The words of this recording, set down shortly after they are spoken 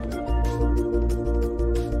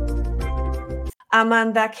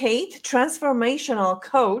Amanda Kate, transformational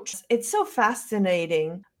coach. It's so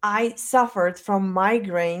fascinating. I suffered from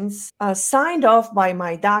migraines, signed off by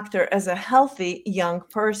my doctor as a healthy young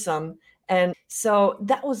person. And so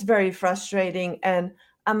that was very frustrating. And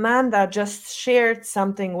Amanda just shared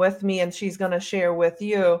something with me, and she's going to share with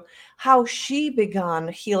you how she began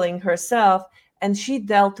healing herself. And she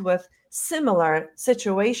dealt with similar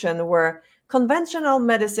situation where conventional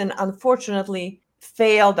medicine, unfortunately,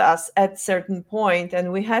 failed us at certain point,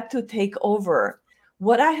 and we had to take over.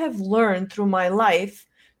 What I have learned through my life,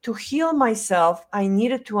 to heal myself, I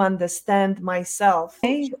needed to understand myself.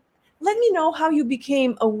 Hey, Let me know how you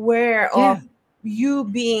became aware of yeah. you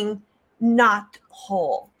being not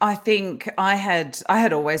whole. I think I had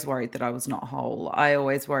always worried that I was not whole. I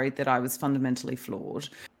always worried that I was fundamentally flawed.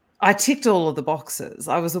 I ticked all of the boxes.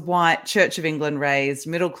 I was a white Church of England raised,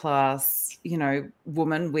 middle class,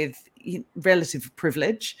 woman with relative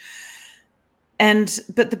privilege.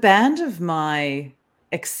 But the band of my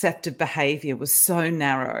accepted behavior was so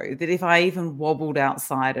narrow that if I even wobbled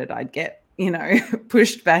outside it, I'd get,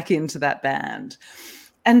 pushed back into that band.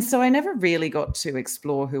 And so I never really got to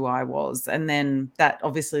explore who I was. And then that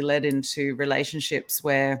obviously led into relationships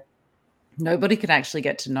where nobody could actually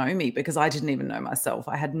get to know me because I didn't even know myself.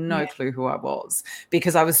 I had no clue who I was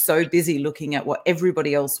because I was so busy looking at what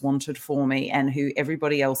everybody else wanted for me and who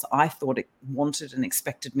everybody else I thought it wanted and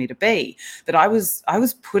expected me to be, that I was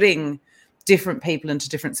putting different people into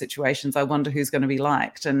different situations. I wonder who's going to be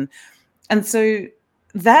liked. And so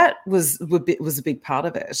that was a big part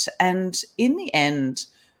of it. And in the end,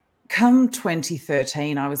 come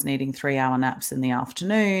 2013, I was needing 3-hour naps in the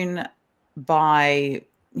afternoon. By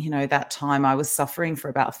that time, I was suffering for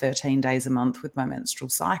about 13 days a month with my menstrual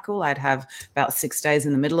cycle. I'd have about 6 days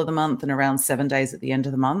in the middle of the month and around 7 days at the end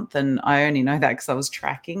of the month. And I only know that because I was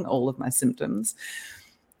tracking all of my symptoms.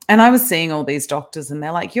 And I was seeing all these doctors and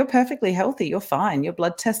they're like, you're perfectly healthy. You're fine. Your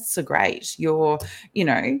blood tests are great. We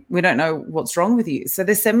don't know what's wrong with you. So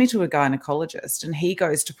they send me to a gynecologist and he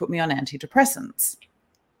goes to put me on antidepressants.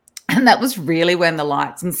 And that was really when the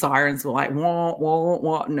lights and sirens were like,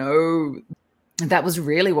 what, no. That was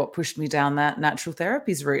really what pushed me down that natural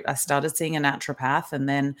therapies route. I started seeing a naturopath, and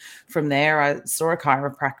then from there I saw a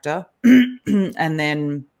chiropractor and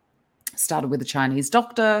then started with a Chinese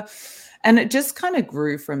doctor, and it just kind of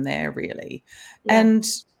grew from there, really. Yeah. And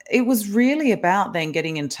it was really about then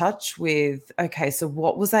getting in touch with, okay, so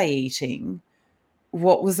what was I eating?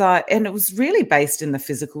 And it was really based in the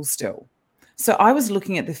physical still. So I was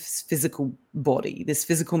looking at this physical body, this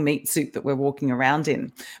physical meat suit that we're walking around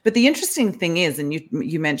in. But the interesting thing is, and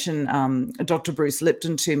you mentioned Dr. Bruce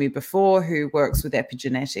Lipton to me before, who works with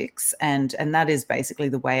epigenetics, and that is basically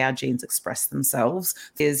the way our genes express themselves.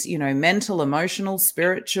 Is mental, emotional,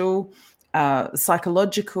 spiritual,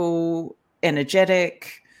 psychological,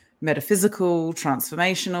 energetic, metaphysical,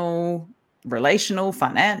 transformational, relational,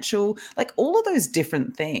 financial, like all of those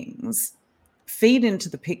different things feed into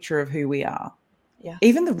the picture of who we are. Yeah.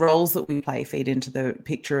 Even the roles that we play feed into the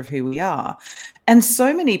picture of who we are. And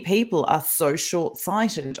so many people are so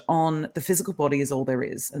short-sighted on the physical body is all there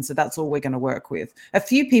is. And so that's all we're going to work with. A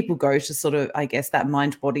few people go to sort of, I guess, that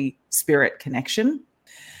mind-body-spirit connection.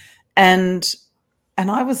 And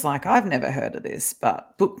I was like, I've never heard of this,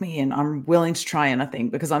 but book me in. I'm willing to try anything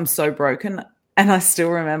because I'm so broken. And I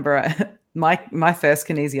still remember my first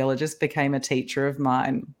kinesiologist became a teacher of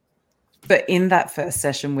mine. But in that first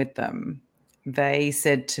session with them, they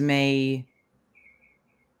said to me,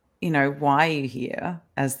 why are you here?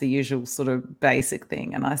 As the usual sort of basic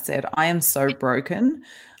thing. And I said, I am so broken.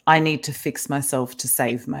 I need to fix myself to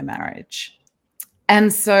save my marriage.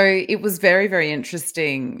 And so it was very, very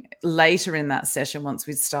interesting. Later in that session, once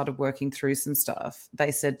we started working through some stuff,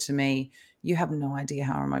 they said to me, you have no idea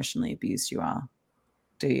how emotionally abused you are,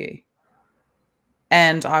 do you?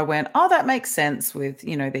 And I went, oh, that makes sense with,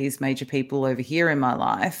 these major people over here in my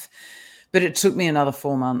life. But it took me another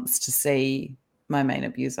 4 months to see my main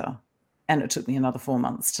abuser. And it took me another 4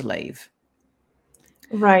 months to leave.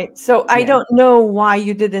 Right. So I don't know why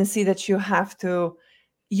you didn't see that you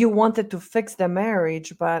wanted to fix the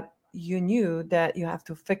marriage, but you knew that you have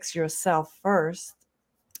to fix yourself first.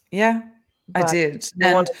 Yeah, I did.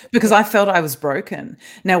 And because I felt I was broken.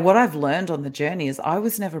 Now, what I've learned on the journey is I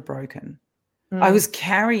was never broken. I was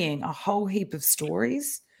carrying a whole heap of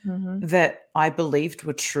stories that I believed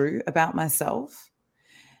were true about myself.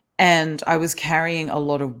 And I was carrying a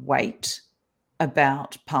lot of weight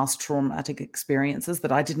about past traumatic experiences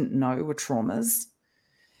that I didn't know were traumas.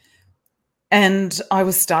 And I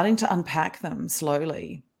was starting to unpack them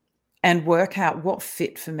slowly and work out what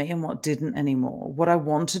fit for me and what didn't anymore, what I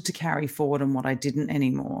wanted to carry forward and what I didn't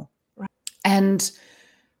anymore. And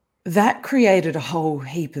that created a whole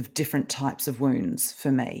heap of different types of wounds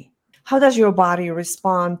for me. How does your body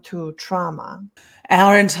respond to trauma?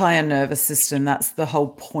 Our entire nervous system, that's the whole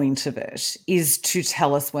point of it, is to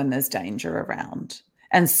tell us when there's danger around.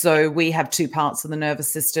 And so we have two parts of the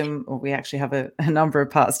nervous system, or we actually have a number of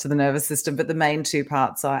parts to the nervous system, but the main two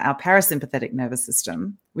parts are our parasympathetic nervous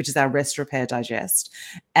system, which is our rest, repair, digest,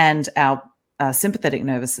 and our sympathetic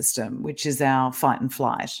nervous system, which is our fight and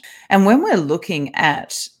flight. And when we're looking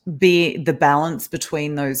at the balance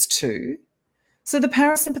between those two, so the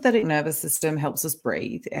parasympathetic nervous system helps us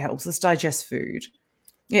breathe, it helps us digest food,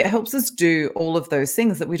 it helps us do all of those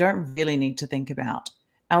things that we don't really need to think about.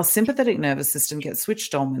 Our sympathetic nervous system gets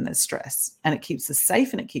switched on when there's stress, and it keeps us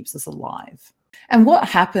safe and it keeps us alive. And what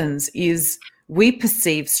happens is we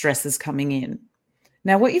perceive stress as coming in.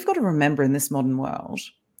 Now, what you've got to remember in this modern world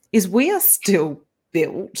is we are still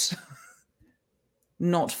built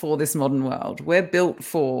not for this modern world. We're built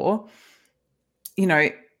for,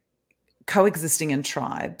 coexisting in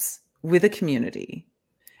tribes with a community,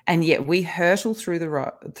 and yet we hurtle through the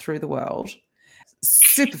world,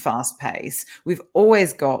 super fast pace. We've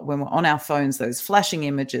always got, when we're on our phones, those flashing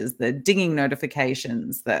images, the dinging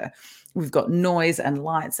notifications, we've got noise and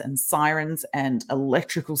lights and sirens and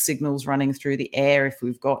electrical signals running through the air. If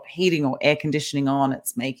we've got heating or air conditioning on,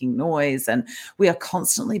 it's making noise, and we are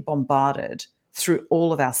constantly bombarded through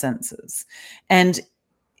all of our senses. And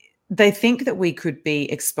they think that we could be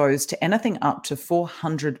exposed to anything up to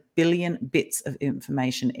 400 billion bits of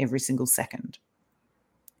information every single second.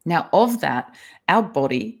 Now, of that, our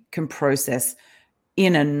body can process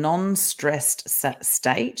in a non-stressed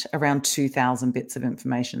state around 2,000 bits of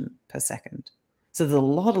information per second. So there's a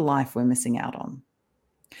lot of life we're missing out on.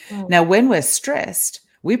 Oh. Now, when we're stressed,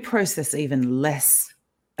 we process even less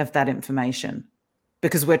of that information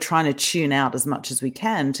because we're trying to tune out as much as we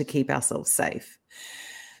can to keep ourselves safe.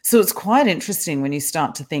 So it's quite interesting when you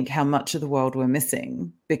start to think how much of the world we're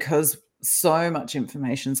missing because so much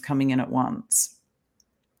information is coming in at once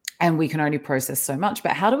and we can only process so much.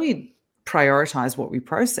 But how do we prioritize what we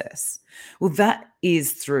process? Well, that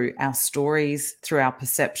is through our stories, through our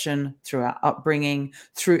perception, through our upbringing,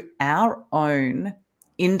 through our own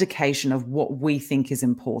indication of what we think is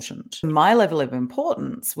important. My level of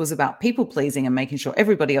importance was about people pleasing and making sure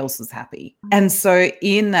everybody else was happy. And so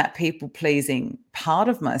in that people pleasing part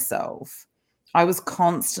of myself, I was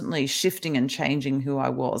constantly shifting and changing who I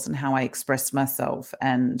was and how I expressed myself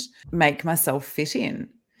and make myself fit in.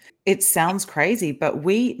 It sounds crazy, but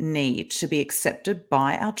we need to be accepted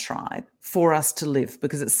by our tribe for us to live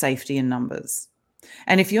because it's safety in numbers.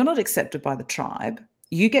 And if you're not accepted by the tribe,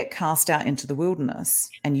 you get cast out into the wilderness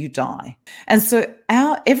and you die. And so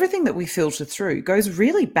everything that we filter through goes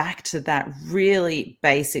really back to that really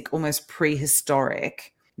basic, almost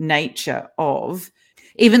prehistoric nature of,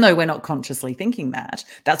 even though we're not consciously thinking that,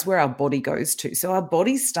 that's where our body goes to. So our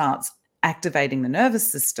body starts activating the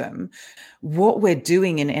nervous system. What we're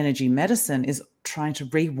doing in energy medicine is trying to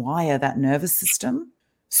rewire that nervous system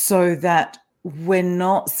so that we're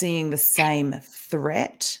not seeing the same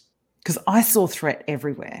threat. Because I saw threat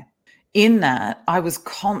everywhere. In that, I was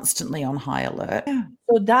constantly on high alert. Yeah.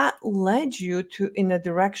 So that led you in a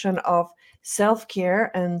direction of self-care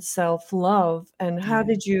and self-love. And how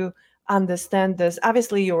did you understand this?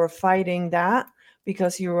 Obviously, you were fighting that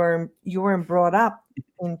because you weren't brought up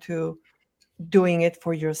into doing it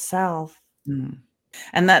for yourself. Mm.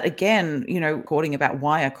 And that, again, recording about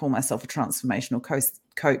why I call myself a transformational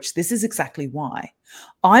coach, this is exactly why.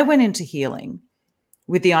 I went into healing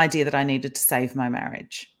with the idea that I needed to save my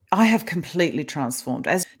marriage. I have completely transformed.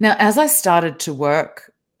 As I started to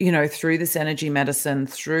work, through this energy medicine,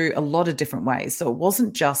 through a lot of different ways. So it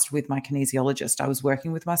wasn't just with my kinesiologist. I was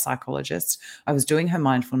working with my psychologist. I was doing her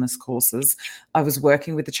mindfulness courses. I was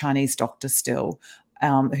working with the Chinese doctor still,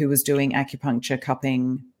 who was doing acupuncture,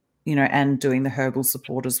 cupping, and doing the herbal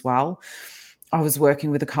support as well. I was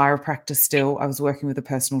working with a chiropractor still. I was working with a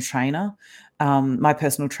personal trainer. My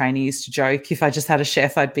personal trainer used to joke, if I just had a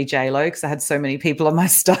chef, I'd be J-Lo because I had so many people on my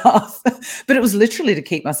staff. But it was literally to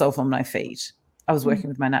keep myself on my feet. I was working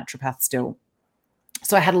with my naturopath still.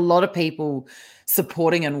 So I had a lot of people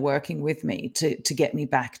supporting and working with me to get me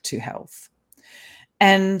back to health.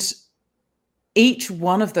 And each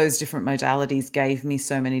one of those different modalities gave me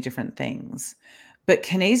so many different things. But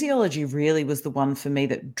kinesiology really was the one for me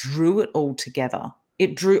that drew it all together.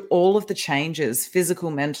 It drew all of the changes,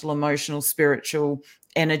 physical, mental, emotional, spiritual,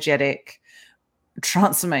 energetic,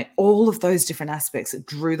 transformate, all of those different aspects. It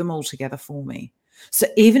drew them all together for me. So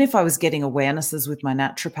even if I was getting awarenesses with my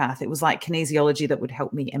naturopath, it was like kinesiology that would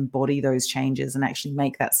help me embody those changes and actually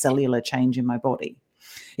make that cellular change in my body.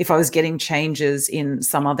 If I was getting changes in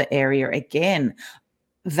some other area, again,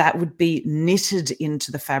 that would be knitted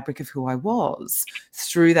into the fabric of who I was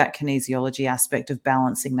through that kinesiology aspect of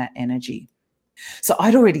balancing that energy. So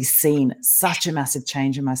I'd already seen such a massive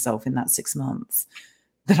change in myself in that 6 months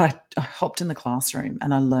that I hopped in the classroom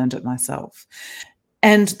and I learned it myself.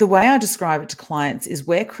 And the way I describe it to clients is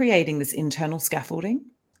we're creating this internal scaffolding.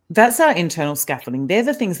 That's our internal scaffolding. They're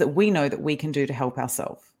the things that we know that we can do to help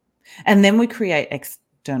ourselves. And then we create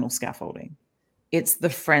external scaffolding. It's the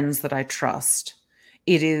friends that I trust.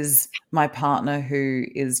 It is my partner who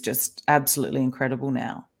is just absolutely incredible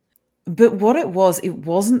now. But what it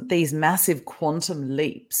wasn't these massive quantum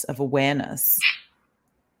leaps of awareness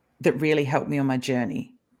that really helped me on my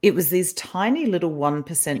journey. It was these tiny little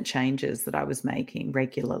 1% changes that I was making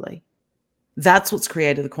regularly. That's what's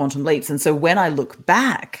created the quantum leaps. And so when I look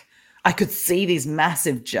back, I could see these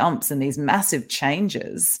massive jumps and these massive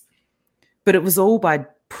changes. But it was all by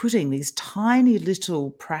putting these tiny little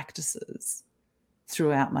practices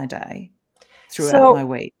throughout my day, throughout my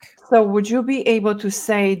week. So would you be able to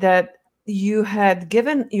say that you had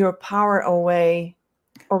given your power away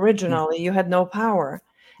originally? Yeah. You had no power.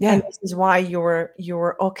 Yeah. And this is why you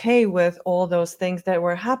were okay with all those things that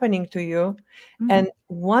were happening to you. And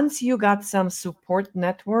once you got some support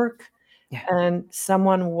network and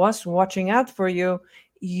someone was watching out for you,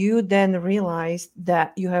 you then realized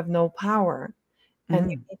that you have no power and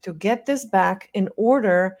you need to get this back in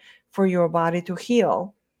order for your body to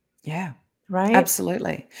heal. Yeah. Right?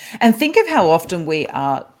 Absolutely. And think of how often we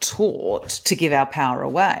are taught to give our power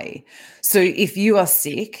away. So if you are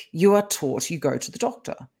sick, you are taught you go to the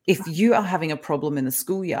doctor. If you are having a problem in the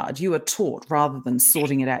schoolyard, you are taught, rather than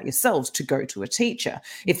sorting it out yourselves, to go to a teacher.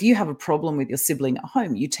 If you have a problem with your sibling at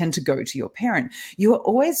home, you tend to go to your parent. You are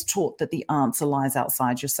always taught that the answer lies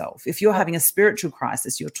outside yourself. If you're having a spiritual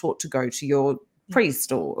crisis, you're taught to go to your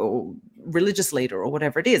priest or religious leader or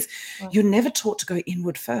whatever it is. You're never taught to go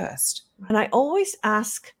inward first. And I always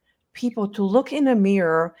ask people to look in a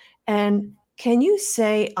mirror and can you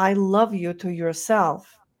say, I love you to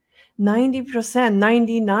yourself? 90%,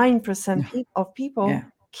 99% of people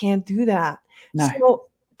can't do that. No. So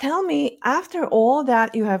tell me, after all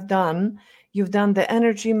that you have done, you've done the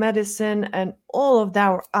energy medicine and all of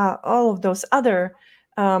those other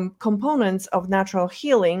components of natural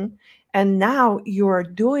healing, and now you're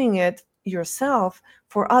doing it yourself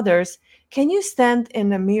for others. Can you stand in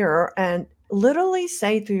the mirror and literally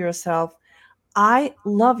say to yourself, I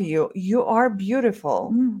love you. You are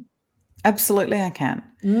beautiful. Absolutely, I can.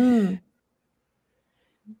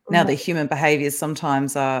 Now, the human behaviors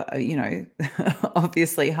sometimes are,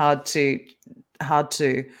 obviously hard to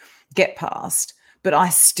get past, but I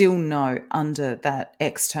still know under that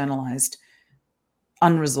externalized,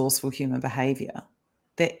 unresourceful human behavior,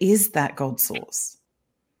 there is that God source.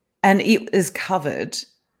 And it is covered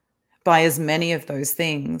by as many of those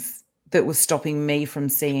things that were stopping me from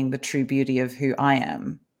seeing the true beauty of who I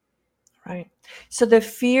am. Right. So the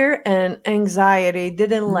fear and anxiety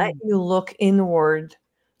didn't let you look inward.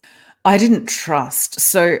 I didn't trust.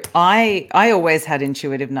 So I always had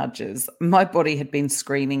intuitive nudges. My body had been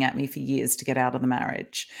screaming at me for years to get out of the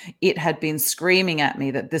marriage. It had been screaming at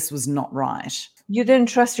me that this was not right. You didn't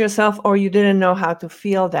trust yourself, or you didn't know how to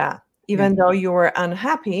feel that. Even though you were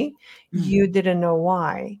unhappy, you didn't know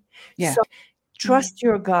why. Yeah. So trust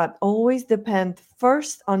your gut. Always depend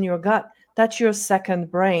first on your gut. That's your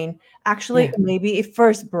second brain. Actually, maybe a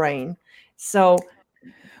first brain. So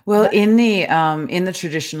well, in the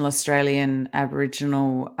traditional Australian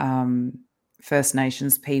Aboriginal First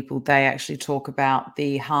Nations people, they actually talk about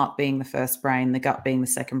the heart being the first brain, the gut being the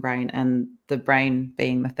second brain, and the brain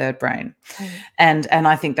being the third brain. And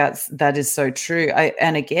I think that is so true.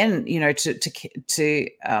 And again, to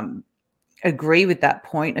agree with that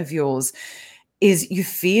point of yours, is you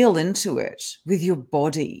feel into it with your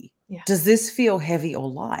body. Does this feel heavy or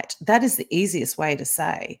light? That is the easiest way to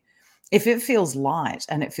say. If it feels light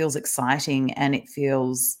and it feels exciting and it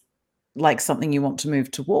feels like something you want to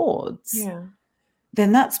move towards,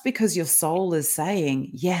 then that's because your soul is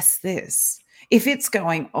saying, yes, this. If it's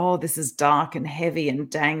going, oh, this is dark and heavy and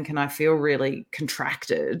dank and I feel really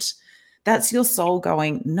contracted, that's your soul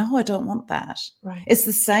going, no, I don't want that. Right. It's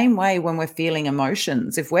the same way when we're feeling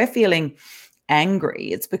emotions. If we're feeling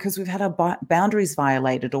angry, it's because we've had our boundaries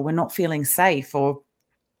violated, or we're not feeling safe, or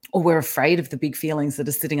we're afraid of the big feelings that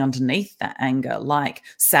are sitting underneath that anger, like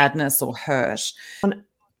sadness or hurt.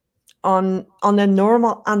 Under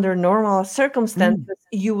normal circumstances,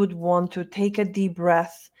 you would want to take a deep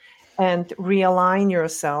breath and realign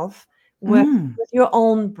yourself with your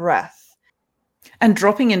own breath. And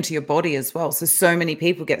dropping into your body as well. So many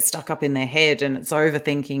people get stuck up in their head and it's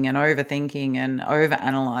overthinking and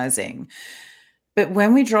overanalyzing. But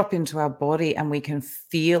when we drop into our body and we can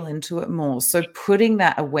feel into it more, so putting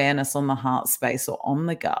that awareness on the heart space or on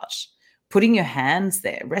the gut, putting your hands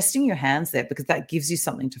there, resting your hands there, because that gives you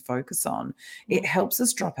something to focus on. It helps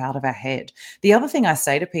us drop out of our head. The other thing I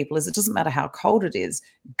say to people is it doesn't matter how cold it is,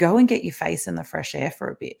 go and get your face in the fresh air for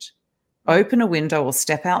a bit. Open a window or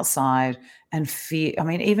step outside and feel, I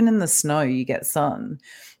mean, even in the snow, you get sun.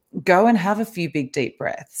 Go and have a few big, deep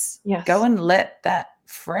breaths. Yes. Go and let that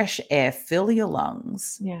fresh air fill your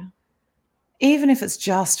lungs. Yeah. Even if it's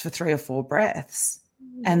just for 3 or 4 breaths,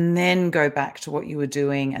 and then go back to what you were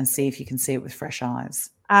doing and see if you can see it with fresh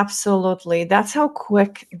eyes. Absolutely. That's how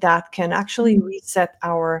quick that can actually reset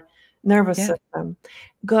our nervous system.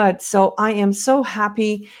 Good. So I am so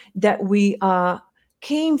happy that we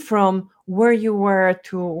came from where you were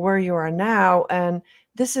to where you are now. And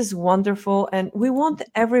this is wonderful. And we want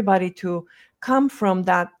everybody to come from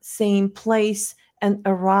that same place and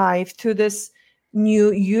arrive to this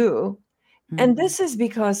new you. And this is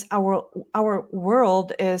because our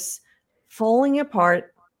world is falling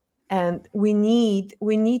apart, and we need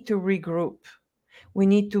to regroup. We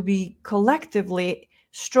need to be collectively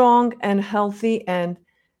strong and healthy and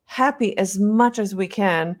happy as much as we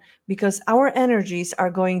can, because our energies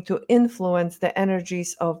are going to influence the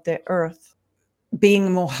energies of the earth.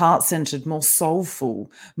 Being more heart-centered, more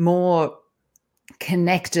soulful, more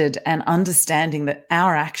connected, and understanding that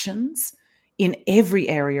our actions in every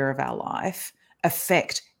area of our life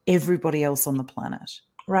affect everybody else on the planet.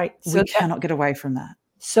 Right. We cannot get away from that.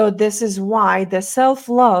 So this is why the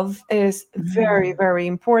self-love is very, very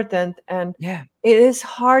important. And it is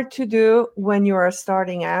hard to do when you are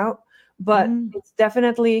starting out, but it's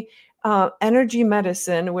definitely energy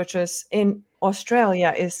medicine, which is in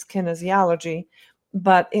Australia is kinesiology,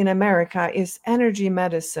 but in America is energy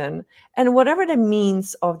medicine. And whatever the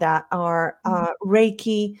means of that are,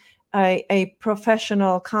 Reiki, a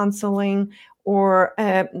professional counseling, or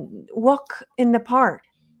walk in the park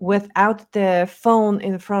without the phone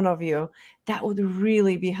in front of you. That would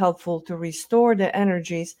really be helpful to restore the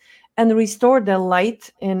energies and restore the light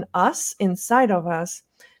in us, inside of us,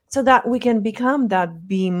 so that we can become that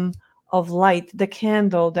beam of light, the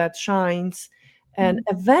candle that shines. And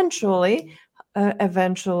eventually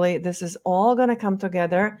this is all going to come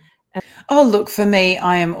together. Oh, look, for me,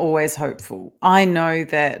 I am always hopeful. I know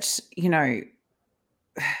that,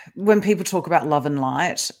 when people talk about love and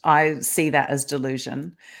light, I see that as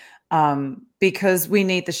delusion, because we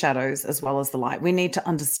need the shadows as well as the light. We need to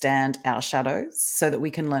understand our shadows so that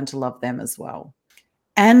we can learn to love them as well.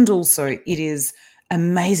 And also, it is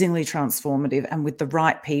amazingly transformative, and with the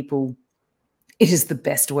right people, it is the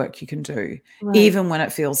best work you can do, even when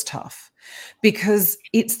it feels tough, because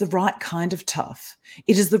it's the right kind of tough.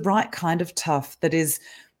 It is the right kind of tough that is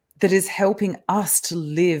helping us to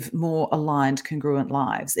live more aligned, congruent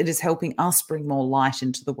lives. It is helping us bring more light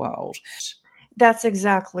into the world. That's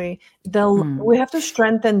exactly we have to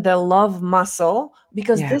strengthen the love muscle,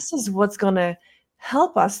 because this is what's going to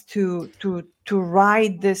help us to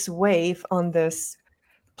ride this wave on this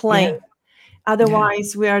plane.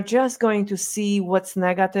 Otherwise, we are just going to see what's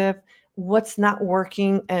negative, what's not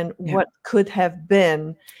working, and what could have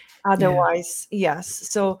been. Otherwise, yes.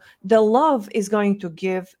 So the love is going to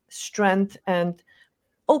give strength and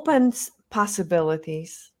opens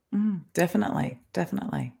possibilities. Definitely.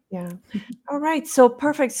 Yeah. All right. So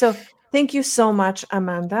perfect. So thank you so much,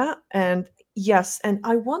 Amanda. And yes, and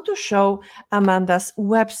I want to show Amanda's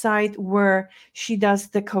website where she does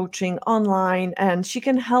the coaching online, and she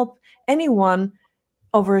can help anyone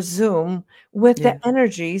over Zoom with the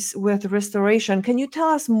energies, with restoration. Can you tell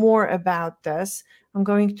us more about this? I'm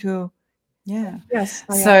going to. Yes.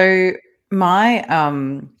 So my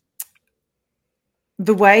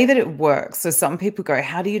the way that it works, so some people go,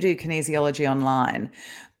 how do you do kinesiology online?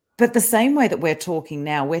 But the same way that we're talking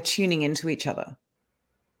now, we're tuning into each other.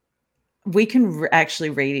 We can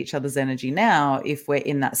actually read each other's energy now if we're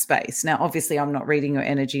in that space. Now, obviously, I'm not reading your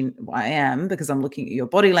energy. I am, because I'm looking at your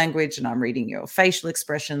body language and I'm reading your facial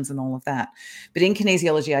expressions and all of that. But in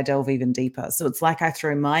kinesiology, I delve even deeper. So it's like I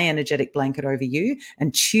throw my energetic blanket over you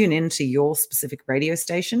and tune into your specific radio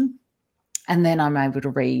station. And then I'm able to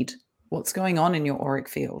read what's going on in your auric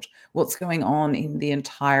field, what's going on in the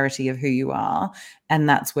entirety of who you are. And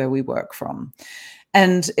that's where we work from.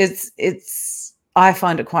 And it's I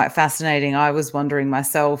find it quite fascinating. I was wondering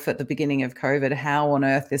myself at the beginning of COVID how on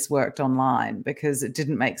earth this worked online, because it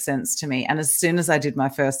didn't make sense to me. And as soon as I did my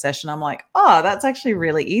first session, I'm like, oh, that's actually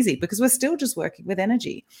really easy, because we're still just working with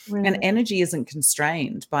energy, and energy isn't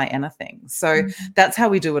constrained by anything. So that's how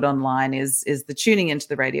we do it online, is the tuning into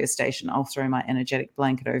the radio station. I'll throw my energetic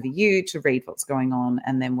blanket over you to read what's going on,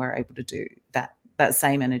 and then we're able to do that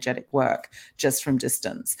same energetic work just from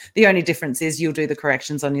distance. The only difference is you'll do the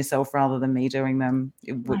corrections on yourself rather than me doing them,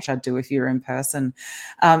 which I'd do if you're in person.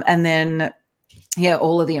 And then, yeah,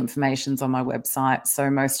 all of the information's on my website.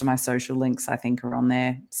 So most of my social links, I think, are on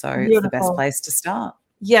there. So Beautiful. It's the best place to start.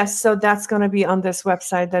 Yes. So that's going to be on this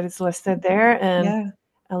website that is listed there. And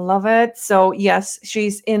I love it. So yes,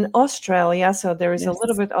 she's in Australia. So there is a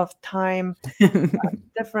little bit of time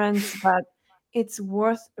difference, but it's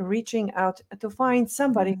worth reaching out to find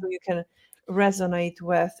somebody who you can resonate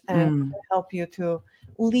with and help you to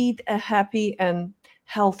lead a happy and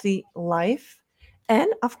healthy life. And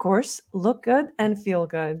of course, look good and feel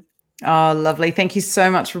good. Oh, lovely. Thank you so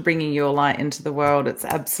much for bringing your light into the world. It's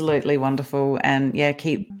absolutely wonderful. And yeah,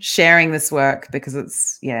 keep sharing this work, because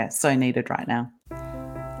it's, so needed right now.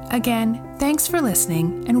 Again, thanks for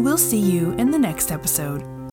listening, and we'll see you in the next episode.